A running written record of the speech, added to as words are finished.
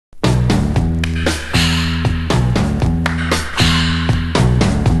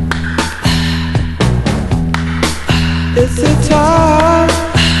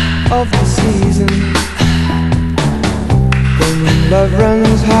love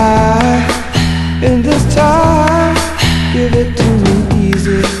runs high in this time. Give it to me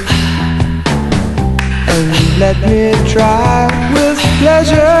easy and let me try with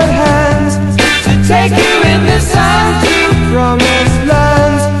pleasured hands to take you in the sun to promised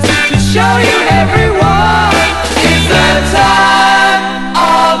lands, to show you everyone. It's the time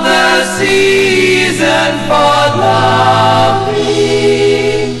of the season for loving.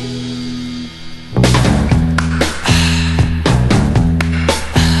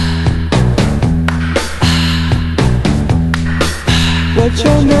 What's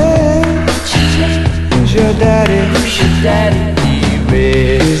your name? Who's your daddy? He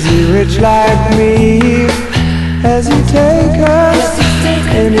rich. Is he rich like me? Has he take us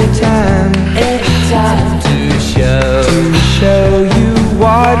anytime to show you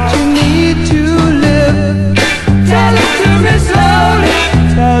what you need to live? Tell it to me slowly.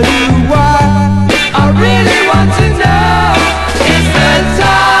 Tell you why I really want to know. It's the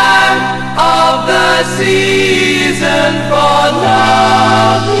time of the season for loving.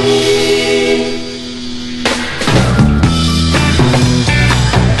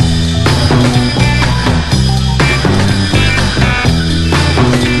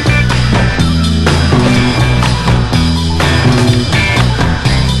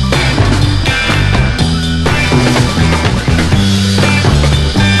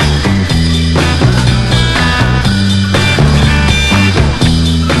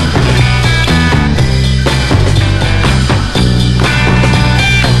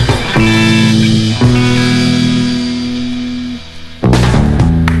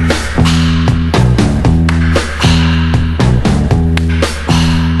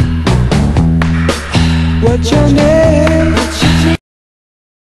 What's your name?